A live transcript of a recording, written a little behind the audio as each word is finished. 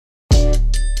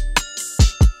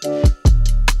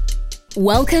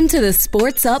Welcome to the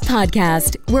Sports Up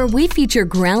Podcast, where we feature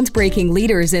groundbreaking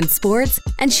leaders in sports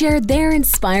and share their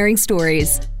inspiring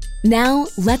stories. Now,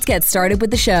 let's get started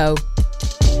with the show.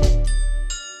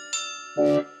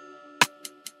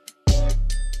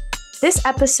 This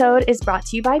episode is brought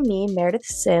to you by me, Meredith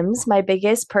Syms. My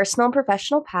biggest personal and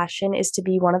professional passion is to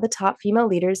be one of the top female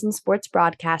leaders in sports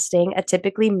broadcasting, a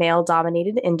typically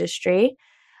male-dominated industry.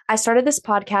 I started this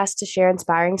podcast to share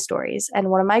inspiring stories, and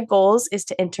one of my goals is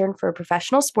to intern for a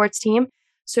professional sports team.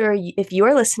 So if you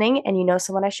are listening and you know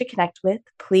someone I should connect with,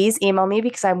 please email me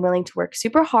because I'm willing to work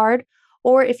super hard.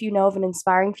 Or if you know of an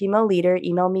inspiring female leader,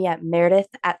 email me at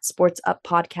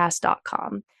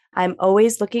meredith@sportsuppodcast.com. I'm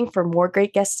always looking for more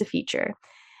great guests to feature.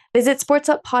 Visit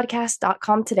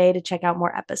sportsuppodcast.com today to check out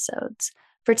more episodes.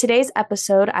 For today's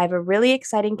episode, I have a really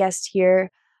exciting guest here.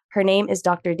 Her name is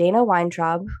Dr. Dana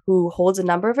Weintraub, who holds a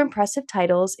number of impressive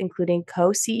titles, including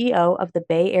co-CEO of the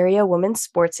Bay Area Women's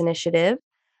Sports Initiative,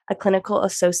 a clinical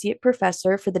associate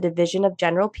professor for the Division of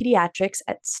General Pediatrics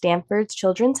at Stanford's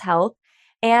Children's Health,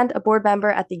 and a board member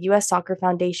at the U.S. Soccer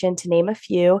Foundation, to name a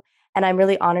few. And I'm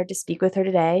really honored to speak with her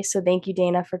today. So thank you,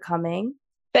 Dana, for coming.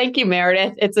 Thank you,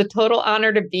 Meredith. It's a total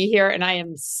honor to be here, and I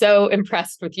am so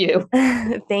impressed with you.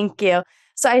 Thank you.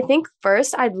 So I think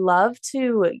first I'd love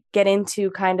to get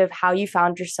into kind of how you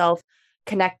found yourself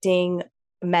connecting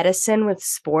medicine with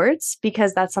sports,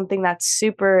 because that's something that's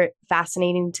super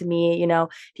fascinating to me. You know,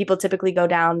 people typically go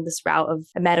down this route of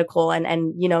medical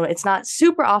and you know, it's not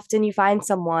super often you find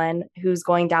someone who's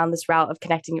going down this route of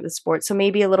connecting it with sports. So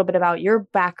maybe a little bit about your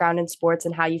background in sports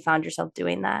and how you found yourself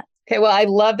doing that. Okay, well, I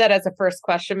love that as a first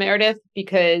question, Meredith,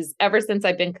 because ever since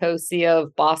I've been co-CEO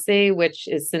of BAWSI, which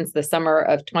is since the summer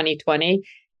of 2020,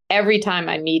 every time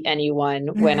I meet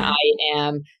anyone, when I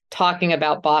am talking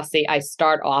about BAWSI, I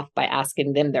start off by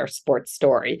asking them their sports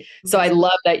story. So I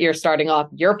love that you're starting off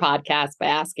your podcast by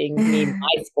asking me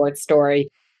my sports story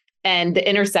and the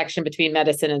intersection between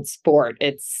medicine and sport.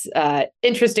 It's an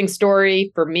interesting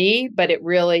story for me, but it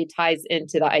really ties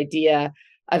into the idea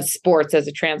of sports as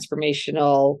a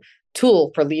transformational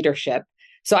tool for leadership.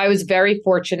 So I was very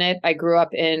fortunate. I grew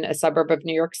up in a suburb of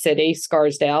New York City,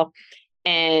 Scarsdale,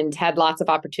 and had lots of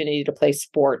opportunity to play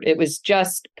sport. It was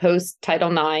just post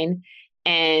Title IX,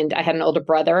 and I had an older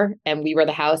brother, and we were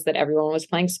the house that everyone was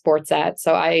playing sports at.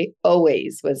 So I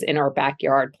always was in our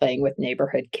backyard playing with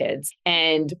neighborhood kids.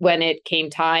 And when it came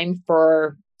time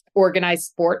for organized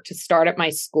sport to start at my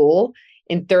school,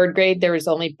 in third grade, there was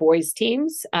only boys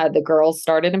teams. The girls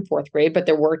started in fourth grade, but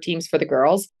there were teams for the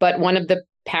girls. But one of the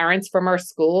parents from our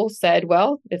school said,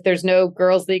 well, if there's no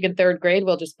girls league in third grade,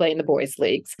 we'll just play in the boys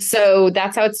leagues. So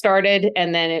that's how it started.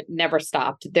 And then it never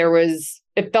stopped.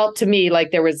 It felt to me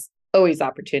like there was always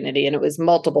opportunity, and it was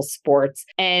multiple sports.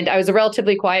 And I was a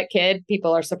relatively quiet kid.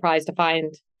 People are surprised to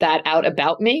find that out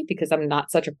about me because I'm not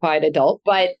such a quiet adult.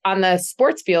 But on the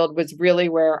sports field was really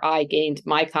where I gained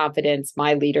my confidence,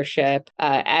 my leadership.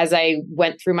 As I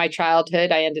went through my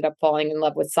childhood, I ended up falling in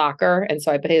love with soccer. And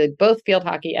so I played both field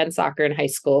hockey and soccer in high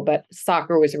school, but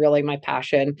soccer was really my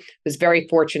passion. Was very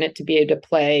fortunate to be able to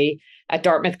play at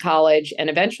Dartmouth College and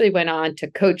eventually went on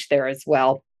to coach there as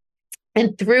well.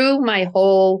 And through my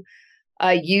whole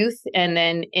youth and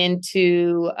then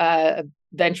into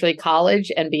eventually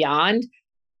college and beyond,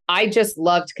 I just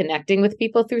loved connecting with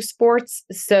people through sports.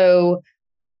 So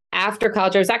after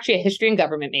college, I was actually a history and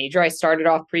government major. I started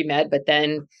off pre-med, but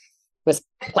then was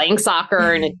playing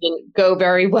soccer and it didn't go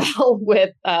very well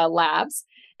with labs.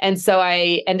 And so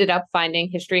I ended up finding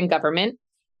history and government.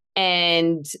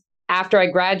 And after I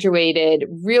graduated,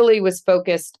 really was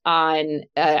focused on,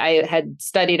 I had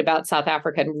studied about South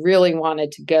Africa and really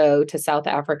wanted to go to South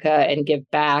Africa and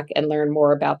give back and learn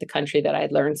more about the country that I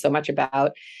had learned so much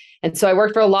about. And so I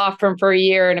worked for a law firm for a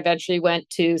year and eventually went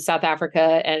to South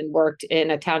Africa and worked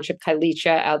in a township,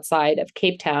 Khayelitsha, outside of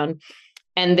Cape Town.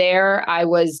 And there I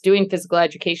was doing physical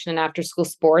education and after school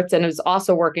sports, and I was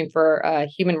also working for a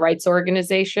human rights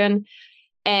organization.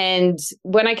 And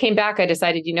when I came back, I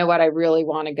decided, you know what, I really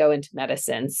want to go into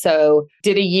medicine. So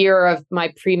did a year of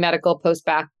my pre-medical,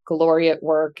 post-baccalaureate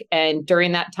work. And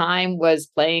during that time was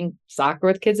playing soccer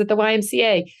with kids at the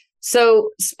YMCA. So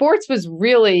sports was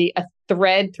really a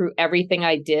thread through everything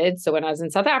I did. So when I was in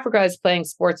South Africa, I was playing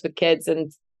sports with kids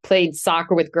and played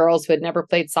soccer with girls who had never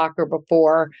played soccer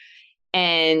before.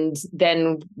 And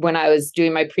then when I was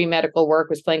doing my pre-medical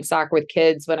work, was playing soccer with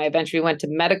kids. When I eventually went to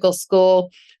medical school,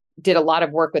 did a lot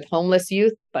of work with homeless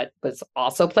youth, but was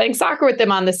also playing soccer with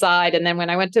them on the side. And then when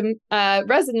I went to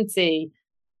residency,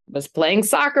 was playing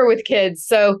soccer with kids.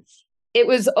 So It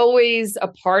was always a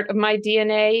part of my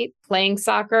DNA, playing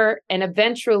soccer. And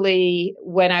eventually,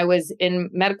 when I was in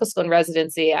medical school and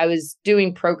residency, I was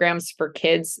doing programs for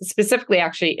kids, specifically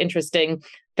actually interesting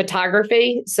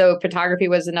photography. So photography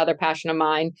was another passion of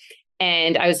mine.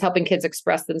 And I was helping kids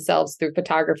express themselves through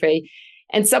photography.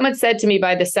 And someone said to me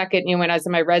by the second, when I was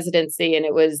in my residency, and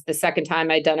it was the second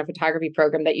time I'd done a photography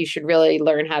program, that you should really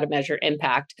learn how to measure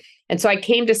impact. And so I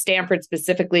came to Stanford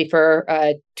specifically for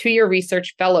a 2-year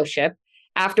research fellowship,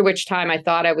 after which time I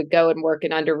thought I would go and work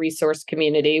in under-resourced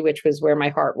community, which was where my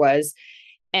heart was,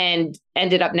 and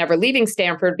ended up never leaving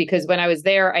Stanford, because when I was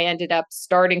there, I ended up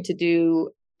starting to do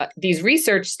these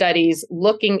research studies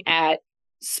looking at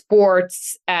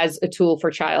sports as a tool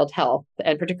for child health,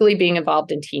 and particularly being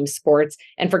involved in team sports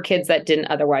and for kids that didn't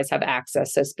otherwise have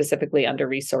access, so specifically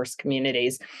under-resourced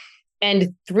communities.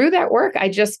 And through that work, I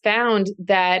just found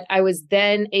that I was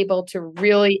then able to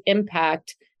really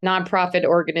impact nonprofit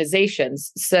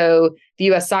organizations. So the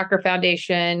U.S. Soccer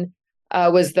Foundation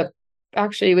was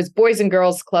it was Boys and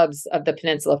Girls Clubs of the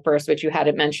Peninsula first, which you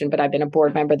hadn't mentioned, but I've been a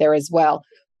board member there as well.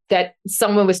 That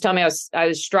someone was telling me, I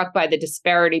was struck by the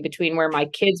disparity between where my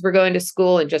kids were going to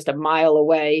school and just a mile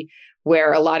away,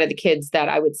 where a lot of the kids that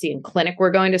I would see in clinic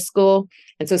were going to school.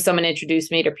 And so someone introduced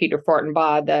me to Peter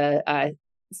Fortenbaugh, the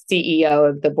CEO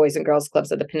of the Boys and Girls Clubs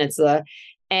of the Peninsula.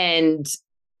 And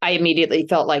I immediately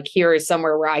felt like here is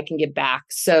somewhere where I can give back.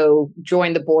 So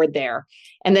joined the board there.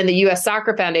 And then the U.S.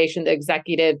 Soccer Foundation, the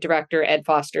executive director, Ed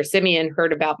Foster Simeon,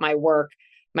 heard about my work,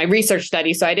 my research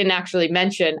study. So I didn't actually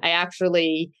mention, I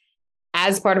actually,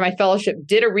 as part of my fellowship,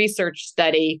 did a research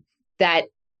study that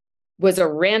was a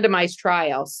randomized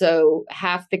trial. So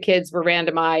half the kids were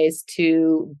randomized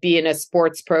to be in a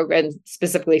sports program,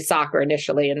 specifically soccer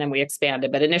initially, and then we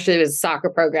expanded. But initially it was a soccer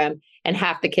program, and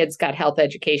half the kids got health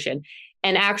education,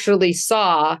 and actually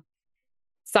saw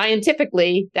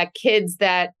scientifically that kids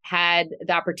that had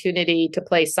the opportunity to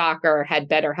play soccer had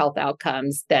better health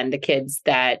outcomes than the kids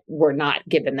that were not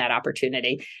given that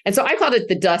opportunity. And so I called it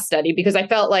the dust study, because I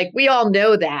felt like we all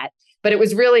know that, but it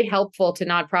was really helpful to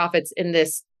nonprofits in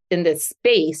this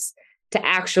space to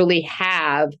actually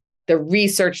have the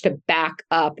research to back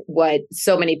up what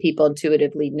so many people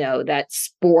intuitively know, that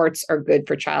sports are good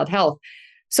for child health.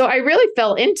 So I really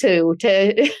fell into,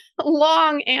 to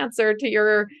long answer to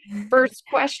your first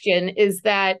question, is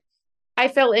that I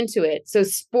fell into it. So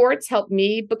sports helped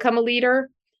me become a leader.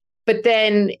 But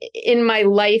then in my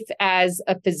life as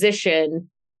a physician,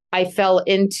 I fell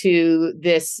into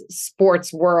this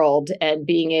sports world and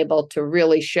being able to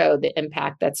really show the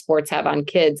impact that sports have on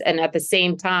kids. And at the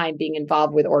same time, being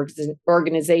involved with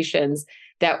organizations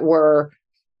that were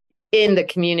in the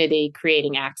community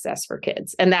creating access for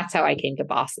kids. And that's how I came to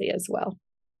BAWSI as well.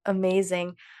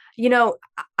 Amazing. You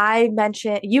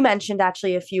mentioned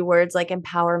actually a few words like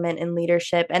empowerment and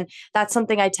leadership. And that's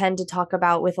something I tend to talk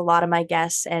about with a lot of my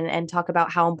guests, and talk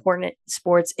about how important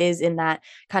sports is in that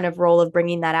kind of role of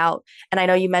bringing that out. And I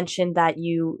know you mentioned that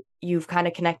you've kind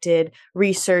of connected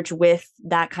research with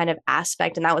that kind of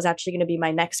aspect. And that was actually going to be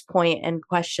my next point and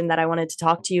question that I wanted to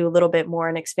talk to you a little bit more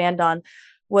and expand on,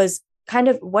 was kind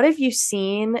of what have you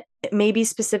seen, maybe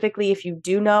specifically if you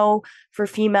do know, for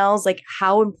females, like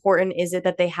how important is it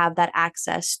that they have that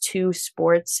access to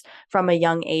sports from a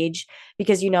young age?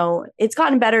 Because, it's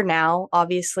gotten better now.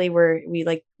 Obviously, we're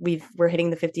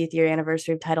hitting the 50th year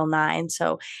anniversary of Title IX.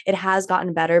 So it has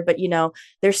gotten better, but,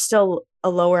 there's still a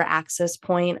lower access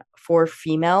point for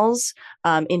females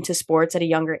into sports at a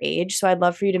younger age. So I'd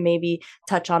love for you to maybe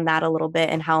touch on that a little bit,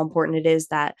 and how important it is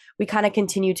that we kind of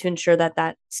continue to ensure that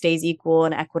that stays equal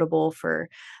and equitable for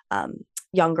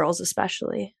young girls,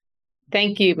 especially.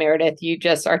 Thank you, Meredith. You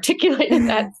just articulated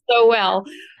that so well.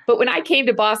 But when I came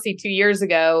to BAWSI 2 years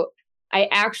ago, I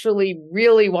actually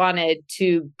really wanted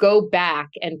to go back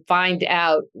and find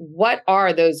out, what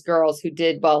are those girls who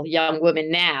did, well, young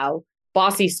women now.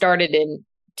 BAWSI started in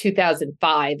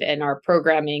 2005 and our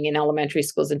programming in elementary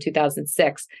schools in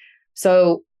 2006.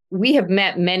 So we have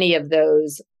met many of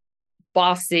those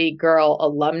BAWSI girl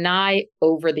alumni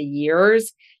over the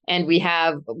years. And we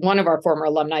have one of our former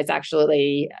alumni is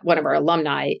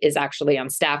actually on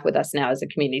staff with us now as a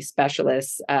community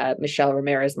specialist, Michelle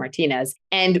Ramirez Martinez.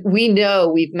 And we know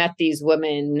we've met these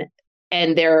women,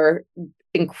 and they're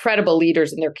incredible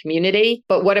leaders in their community.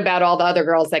 But what about all the other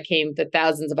girls that came, the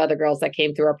thousands of other girls that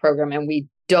came through our program, and we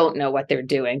don't know what they're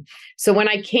doing? So when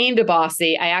I came to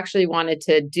BAWSI, I actually wanted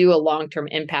to do a long-term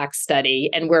impact study,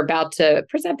 and we're about to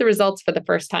present the results for the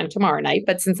first time tomorrow night.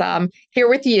 But since I'm here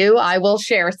with you, I will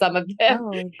share some of them.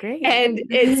 Oh, great.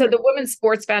 So the Women's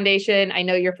Sports Foundation, I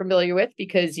know you're familiar with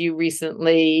because you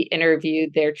recently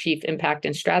interviewed their Chief Impact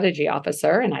and Strategy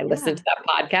Officer, and I listened to that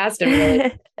podcast and really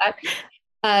liked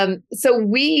that. So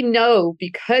we know,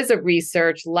 because of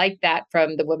research like that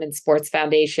from the Women's Sports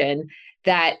Foundation,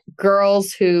 that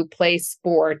girls who play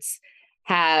sports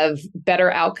have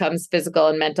better outcomes, physical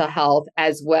and mental health,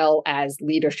 as well as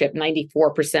leadership.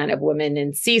 94% of women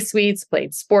in C-suites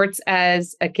played sports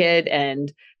as a kid,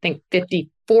 and I think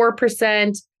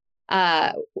 54%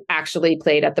 actually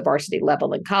played at the varsity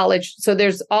level in college. So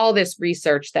there's all this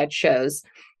research that shows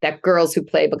that girls who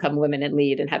play become women and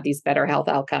lead and have these better health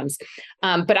outcomes.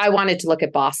 But I wanted to look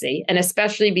at BAWSI, and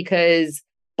especially because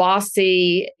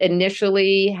BAWSI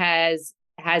initially has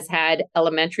had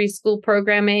elementary school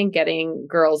programming, getting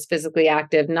girls physically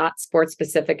active, not sports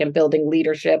specific, and building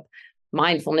leadership,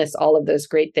 mindfulness, all of those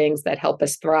great things that help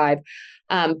us thrive.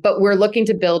 But we're looking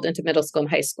to build into middle school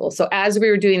and high school. So as we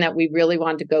were doing that, we really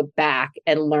wanted to go back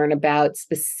and learn about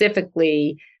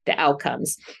specifically the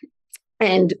outcomes.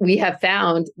 And we have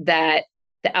found that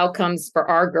the outcomes for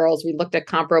our girls, we looked at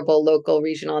comparable local,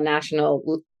 regional, and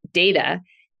national data,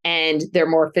 and they're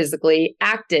more physically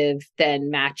active than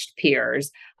matched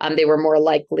peers. They were more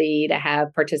likely to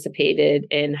have participated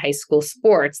in high school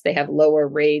sports. They have lower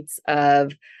rates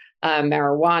of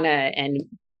marijuana and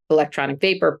electronic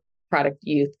vapor product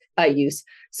use.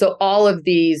 So all of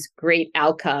these great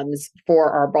outcomes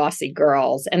for our BAWSI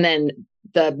girls. And then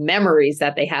the memories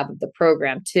that they have of the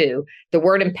program too. The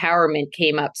word empowerment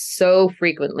came up so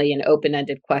frequently in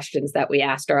open-ended questions that we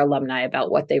asked our alumni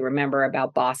about what they remember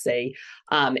about BAWSI.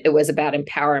 It was about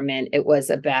empowerment. It was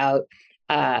about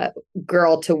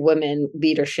girl to women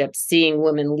leadership, seeing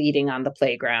women leading on the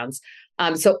playgrounds.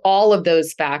 So all of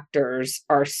those factors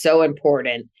are so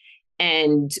important.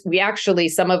 And we actually,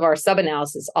 some of our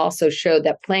sub-analysis also showed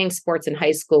that playing sports in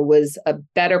high school was a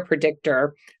better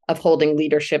predictor of holding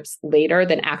leaderships later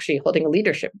than actually holding a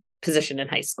leadership position in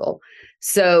high school.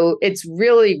 So it's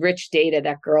really rich data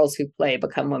that girls who play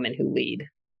become women who lead.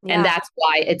 Yeah. And that's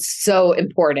why it's so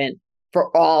important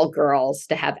for all girls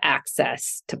to have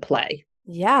access to play.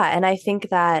 Yeah. And I think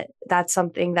that that's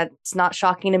something that's not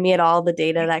shocking to me at all, the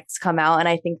data that's come out. And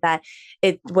I think that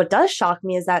what does shock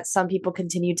me is that some people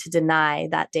continue to deny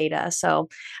that data. So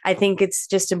I think it's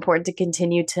just important to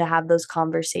continue to have those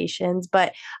conversations.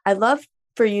 But I'd love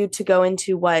for you to go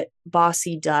into what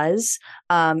BAWSI does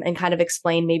and kind of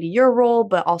explain maybe your role,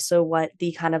 but also what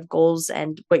the kind of goals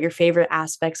and what your favorite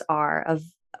aspects are of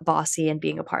BAWSI and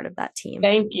being a part of that team.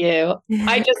 Thank you.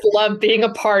 I just love being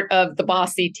a part of the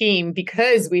BAWSI team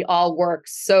because we all work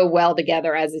so well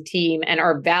together as a team, and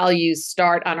our values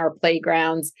start on our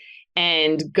playgrounds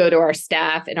and go to our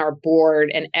staff and our board,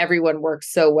 and everyone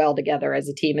works so well together as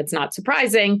a team. It's not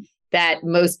surprising that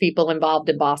most people involved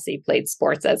in BAWSI played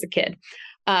sports as a kid.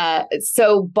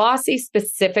 So BAWSI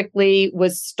specifically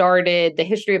was started, the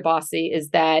history of BAWSI is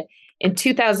that in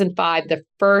 2005, the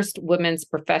first women's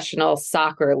professional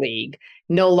soccer league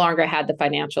no longer had the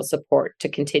financial support to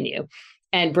continue.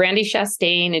 And Brandy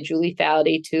Chastain and Julie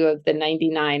Foudy, two of the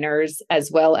 99ers,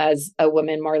 as well as a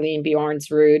woman, Marlene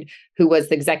Bjornsrud, who was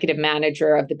the executive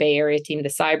manager of the Bay Area team, the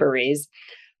Cyberies,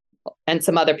 and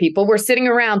some other people, were sitting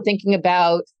around thinking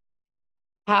about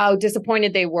how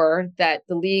disappointed they were that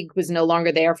the league was no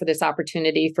longer there for this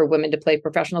opportunity for women to play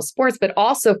professional sports, but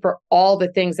also for all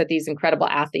the things that these incredible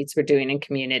athletes were doing in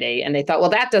community. And they thought,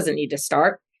 well, that doesn't need to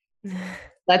start.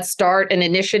 Let's start an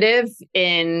initiative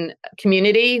in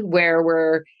community where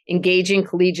we're engaging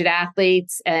collegiate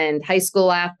athletes and high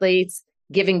school athletes,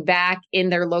 giving back in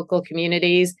their local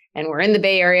communities. And we're in the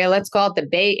Bay Area. Let's call it the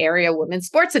Bay Area Women's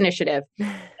Sports Initiative.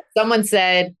 Someone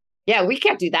said, yeah, we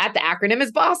can't do that. The acronym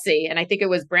is BAWSI. And I think it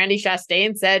was Brandy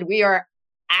Chastain said, we are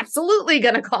absolutely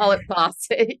going to call it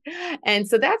BAWSI. And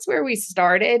so that's where we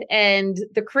started. And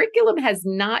the curriculum has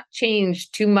not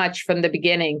changed too much from the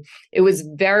beginning. It was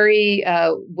very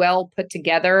well put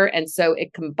together. And so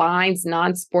it combines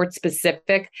non-sport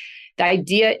specific. The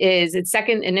idea is it's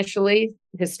second initially,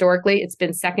 historically, it's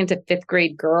been second to fifth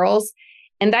grade girls.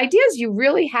 And the idea is you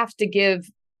really have to give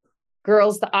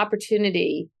girls the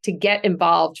opportunity to get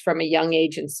involved from a young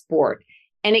age in sport.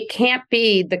 And it can't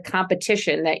be the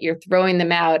competition that you're throwing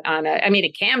them out on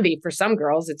it can be for some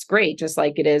girls. It's great, just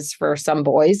like it is for some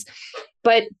boys.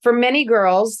 But for many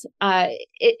girls,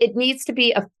 it needs to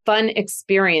be a fun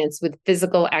experience with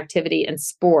physical activity and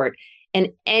sport. and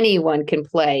anyone can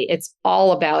play. It's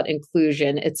all about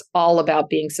inclusion. It's all about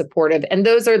being supportive. And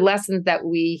those are lessons that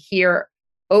we hear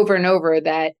over and over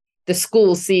that the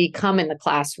schools see come in the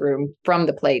classroom from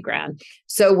the playground.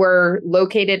 So we're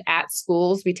located at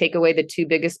schools. We take away the two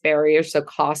biggest barriers, so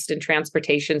cost and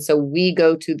transportation. So we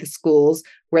go to the schools.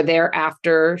 We're there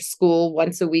after school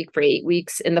once a week for 8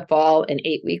 weeks in the fall and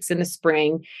 8 weeks in the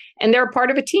spring. And they're a part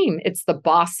of a team. It's the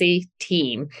BAWSI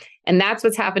team. And that's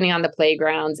what's happening on the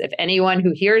playgrounds. If anyone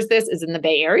who hears this is in the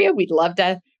Bay Area, we'd love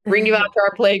to bring you out to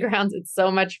our playgrounds. It's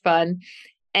so much fun.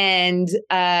 And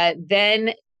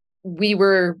then we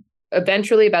were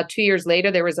eventually, about 2 years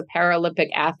later, there was a Paralympic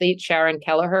athlete, Sharon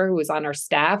Kelleher, who was on our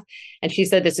staff. And she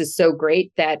said, this is so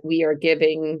great that we are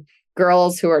giving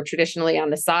girls who are traditionally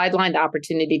on the sideline the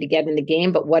opportunity to get in the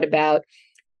game. But what about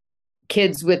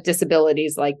kids with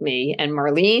disabilities like me? And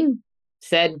Marlene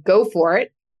said, go for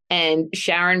it. And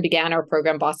Sharon began our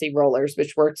program, BAWSI Rollers,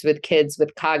 which works with kids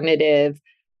with cognitive,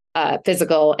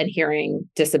 physical and hearing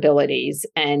disabilities.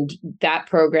 And that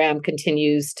program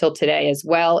continues till today as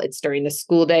well. It's during the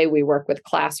school day. We work with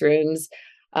classrooms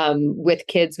with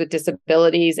kids with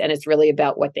disabilities, and it's really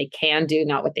about what they can do,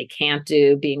 not what they can't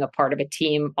do, being a part of a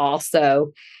team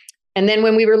also. And then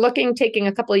when we were taking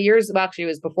a couple of years, well, actually it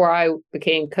was before I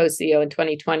became co-CEO in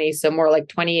 2020, so more like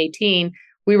 2018,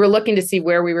 we were looking to see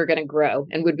where we were going to grow.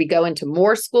 And would we go into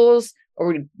more schools, or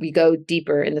would we go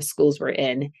deeper in the schools we're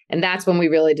in? And that's when we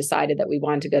really decided that we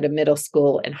wanted to go to middle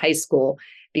school and high school,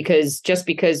 because just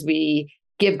because we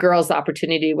give girls the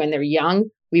opportunity when they're young,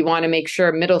 we want to make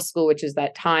sure middle school, which is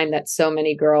that time that so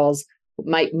many girls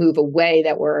might move away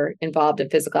that were involved in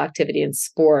physical activity and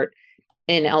sport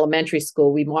in elementary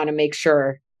school, we want to make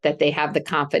sure that they have the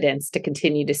confidence to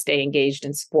continue to stay engaged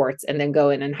in sports, and then go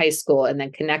in high school and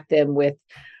then connect them with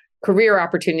career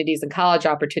opportunities and college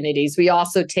opportunities. We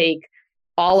also take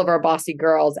all of our BAWSI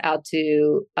girls out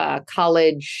to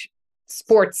college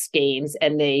sports games,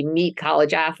 and they meet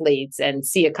college athletes and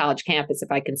see a college campus.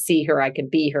 If I can see her, I can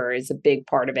be her is a big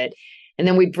part of it. And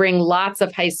then we bring lots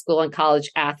of high school and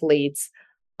college athletes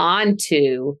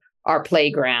onto our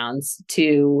playgrounds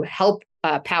to help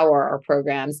power our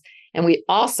programs. And we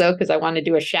also, because I want to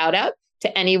do a shout out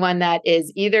to anyone that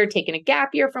is either taking a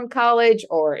gap year from college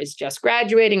or is just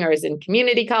graduating or is in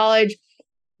community college,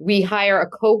 we hire a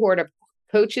cohort of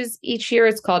coaches each year.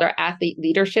 It's called our athlete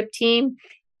leadership team.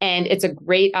 And it's a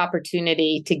great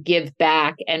opportunity to give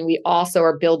back. And we also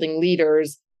are building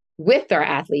leaders with our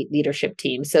athlete leadership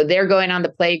team. So they're going on the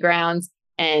playgrounds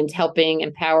and helping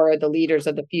empower the leaders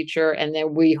of the future. And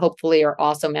then we hopefully are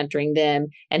also mentoring them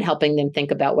and helping them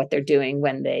think about what they're doing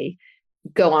when they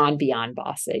go on beyond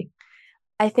BAWSI.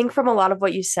 I think from a lot of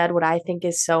what you said, what I think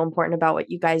is so important about what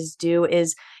you guys do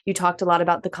is you talked a lot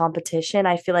about the competition.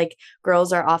 I feel like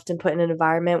girls are often put in an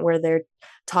environment where they're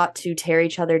taught to tear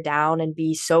each other down and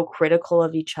be so critical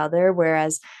of each other,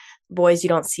 whereas boys, you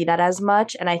don't see that as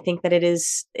much. And I think that it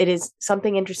is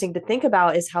something interesting to think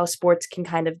about is how sports can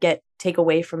kind of take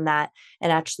away from that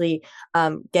and actually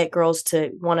get girls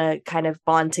to want to kind of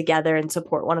bond together and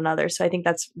support one another. So I think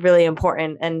that's really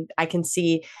important. And I can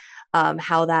see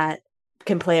how that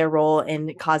can play a role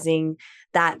in causing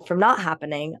that from not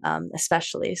happening,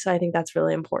 especially. So I think that's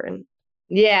really important.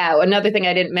 Yeah. Another thing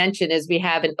I didn't mention is we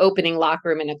have an opening locker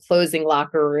room and a closing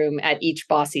locker room at each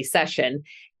BAWSI session.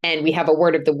 And we have a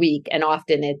word of the week. And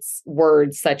often it's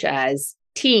words such as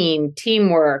team,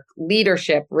 teamwork,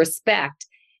 leadership, respect.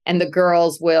 And the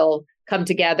girls will come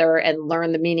together and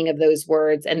learn the meaning of those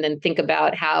words and then think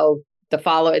about how in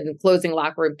the closing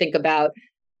locker room, think about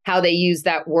how they use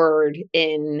that word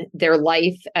in their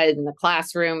life, in the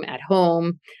classroom, at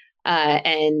home,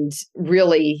 and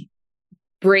really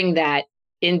bring that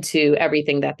into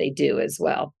everything that they do as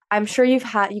well. I'm sure you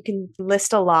can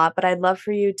list a lot, but I'd love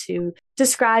for you to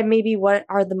describe maybe what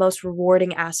are the most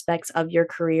rewarding aspects of your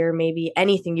career, maybe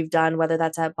anything you've done, whether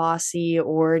that's at BAWSI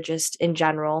or just in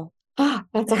general.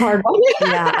 That's a hard one.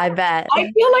 Yeah, I bet.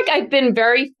 I feel like I've been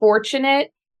very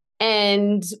fortunate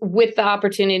and with the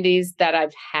opportunities that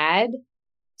I've had.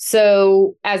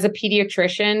 So as a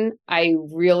pediatrician, I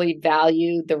really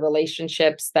value the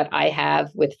relationships that I have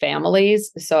with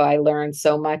families. So I learned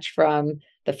so much from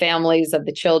the families of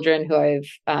the children who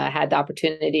I've had the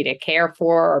opportunity to care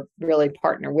for or really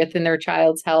partner with in their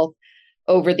child's health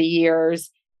over the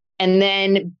years. And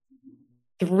then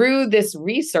through this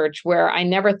research, where I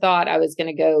never thought I was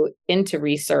going to go into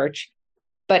research,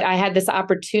 but I had this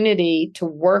opportunity to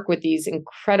work with these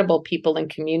incredible people in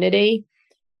community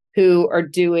who are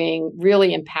doing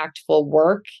really impactful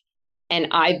work. And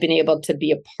I've been able to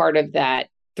be a part of that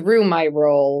through my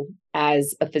role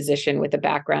as a physician with a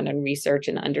background in research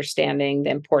and understanding the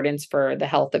importance for the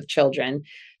health of children.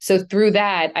 So through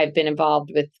that, I've been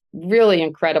involved with really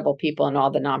incredible people in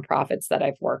all the nonprofits that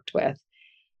I've worked with.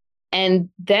 And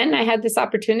then I had this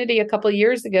opportunity a couple of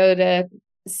years ago to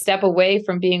step away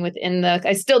from being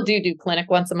I still do clinic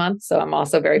once a month. So I'm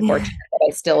also very fortunate that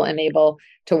I still am able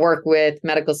to work with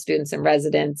medical students and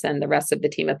residents and the rest of the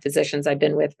team of physicians I've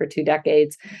been with for 2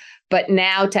 decades. But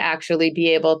now to actually be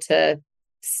able to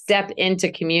step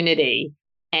into community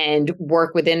and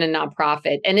work within a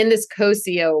nonprofit. And in this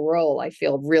co-CEO role, I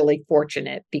feel really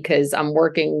fortunate because I'm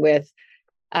working with,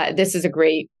 this is a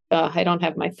great, I don't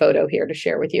have my photo here to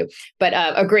share with you, but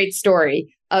a great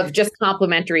story of just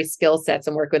complementary skill sets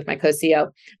and work with my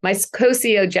co-CEO. My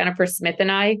co-CEO, Jennifer Smith,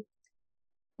 and I,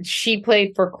 she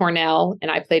played for Cornell and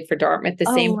I played for Dartmouth the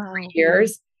same 3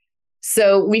 years.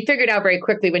 So we figured out very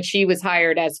quickly when she was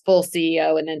hired as full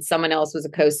CEO and then someone else was a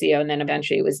co-CEO and then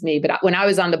eventually it was me. But when I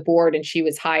was on the board and she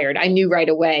was hired, I knew right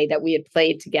away that we had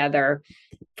played together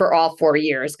for all 4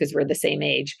 years because we're the same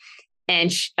age.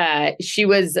 And she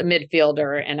was a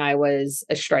midfielder and I was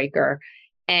a striker.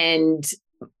 And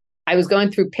I was going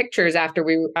through pictures after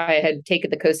I had taken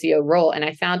the co-CEO role and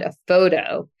I found a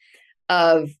photo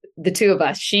of the two of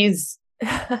us. She's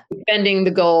defending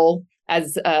the goal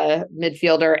as a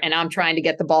midfielder and I'm trying to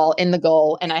get the ball in the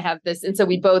goal. And I have this. And so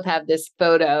we both have this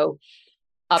photo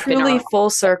up truly full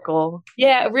circle.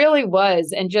 Yeah, it really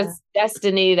was. And just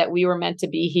destiny that we were meant to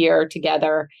be here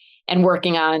together and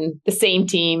working on the same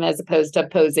team as opposed to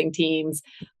opposing teams.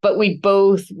 But we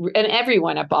both, and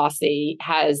everyone at BAWSI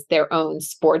has their own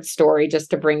sports story just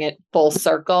to bring it full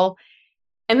circle.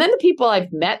 And then the people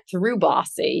I've met through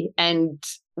BAWSI, and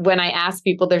when I ask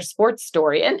people their sports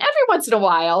story, and every once in a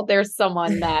while, there's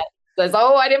someone that says,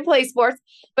 oh, I didn't play sports.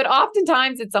 But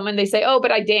oftentimes it's someone they say, oh,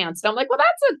 but I danced. I'm like, well,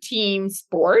 that's a team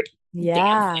sport.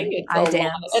 Yeah, I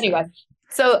dance. Anyway,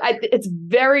 so it's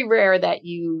very rare that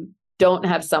you don't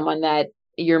have someone that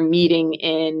you're meeting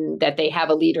in that they have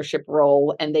a leadership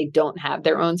role and they don't have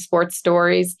their own sports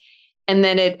stories. And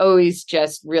then it always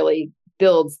just really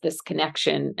builds this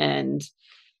connection and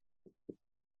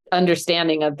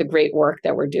understanding of the great work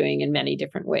that we're doing in many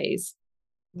different ways.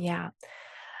 Yeah.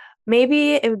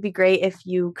 Maybe it would be great if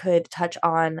you could touch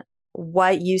on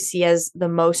what you see as the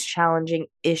most challenging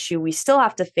issue we still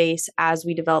have to face as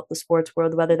we develop the sports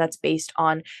world, whether that's based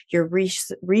on your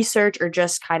research or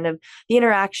just kind of the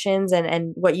interactions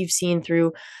and what you've seen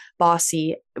through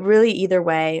BAWSI. Really, either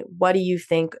way, what do you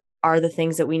think are the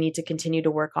things that we need to continue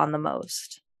to work on the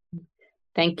most?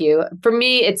 Thank you. For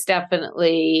me, it's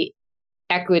definitely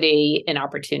equity and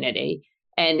opportunity.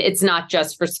 And it's not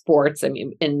just for sports. I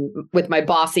mean, with my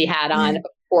BAWSI hat on, of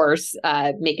course,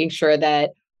 making sure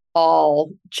that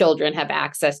all children have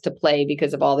access to play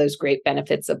because of all those great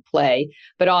benefits of play,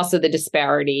 but also the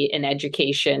disparity in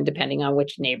education, depending on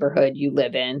which neighborhood you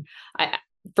live in.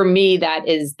 For me, that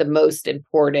is the most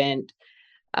important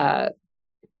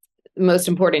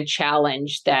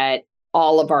challenge that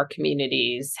all of our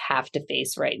communities have to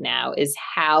face right now is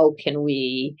how can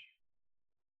we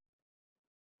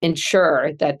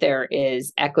ensure that there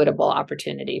is equitable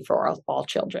opportunity for all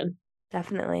children.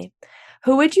 Definitely.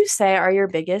 Who would you say are your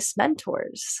biggest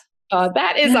mentors?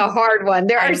 That is a hard one.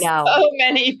 There are so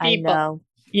many people. I know.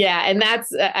 Yeah. And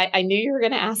that's, I knew you were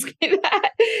going to ask me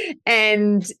that.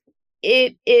 And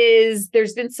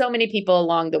there's been so many people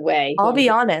along the way. I'll be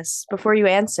honest, before you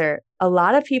answer, a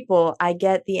lot of people, I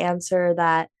get the answer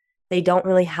that they don't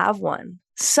really have one.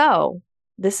 So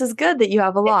this is good that you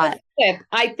have a lot.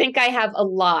 I think I have a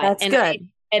lot. That's good.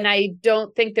 I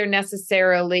don't think they're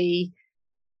necessarily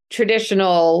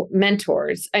traditional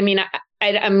mentors. I mean,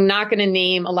 I'm not going to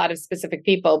name a lot of specific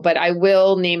people, but I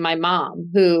will name my mom,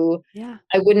 who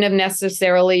I wouldn't have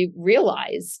necessarily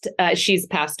realized she's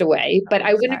passed away, but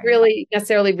I wouldn't really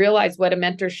necessarily realize what a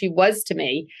mentor she was to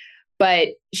me. But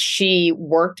she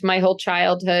worked my whole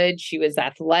childhood. She was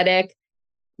athletic.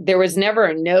 There was never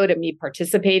a no to me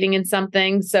participating in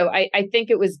something. So I think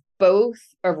it was both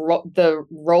the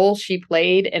role she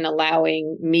played in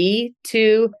allowing me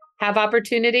to have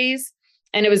opportunities.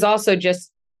 And it was also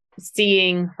just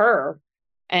seeing her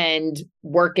and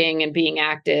working and being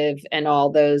active and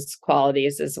all those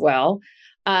qualities as well.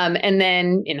 And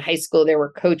then in high school, there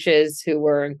were coaches who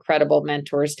were incredible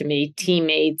mentors to me,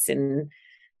 teammates in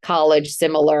college,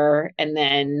 similar, and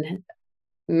then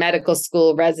medical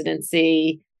school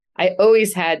residency. I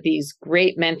always had these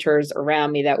great mentors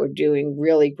around me that were doing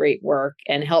really great work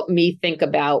and helped me think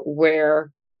about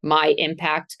where my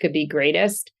impact could be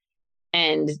greatest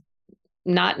and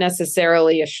not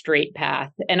necessarily a straight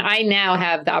path. And I now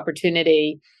have the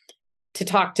opportunity to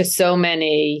talk to so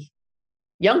many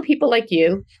young people like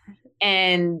you.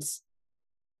 And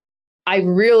I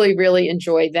really, really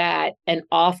enjoy that and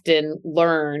often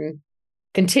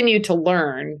continue to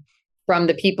learn from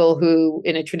the people who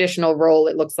in a traditional role,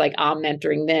 it looks like I'm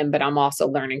mentoring them, but I'm also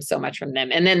learning so much from them.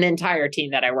 And then the entire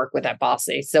team that I work with at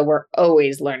BAWSI. So we're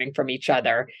always learning from each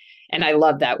other. And I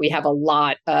love that. We have a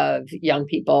lot of young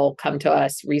people come to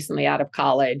us recently out of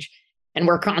college, and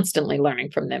we're constantly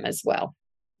learning from them as well.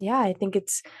 Yeah, I think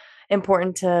it's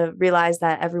important to realize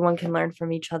that everyone can learn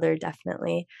from each other,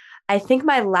 definitely. I think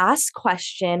my last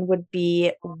question would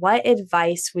be, what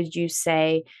advice would you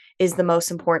say is the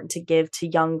most important to give to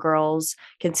young girls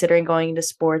considering going into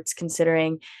sports,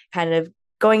 considering kind of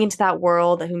going into that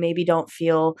world, who maybe don't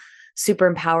feel super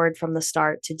empowered from the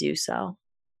start to do so?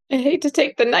 I hate to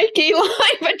take the Nike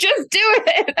line, but just do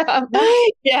it.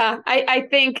 I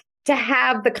think to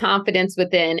have the confidence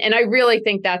within, and I really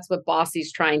think that's what BAWSI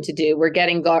is trying to do. We're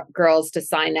getting girls to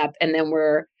sign up, and then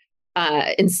we're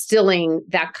instilling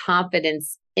that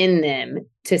confidence in them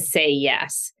to say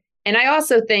yes. And I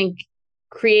also think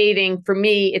for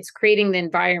me, it's creating the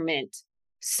environment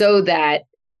so that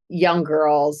young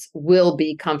girls will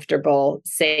be comfortable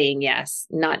saying yes,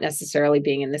 not necessarily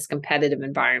being in this competitive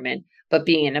environment, but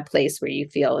being in a place where you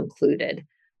feel included.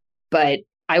 But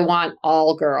I want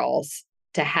all girls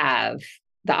to have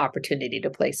the opportunity to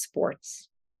play sports.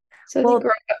 So they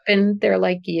grow up and they're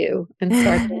like you and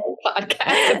start their own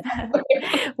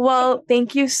podcast. Well,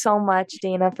 thank you so much,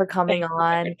 Dana, for coming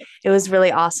on. It was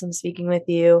really awesome speaking with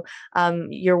you.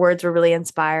 Your words were really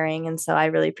inspiring. And so I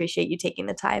really appreciate you taking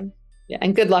the time. Yeah,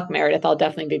 and good luck, Meredith. I'll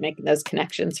definitely be making those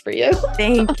connections for you.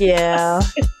 Thank you.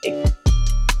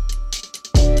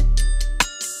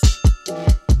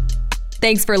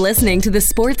 Thanks for listening to the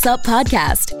Sports Up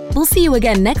podcast. We'll see you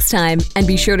again next time, and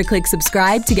be sure to click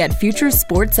subscribe to get future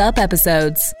Sports Up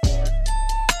episodes.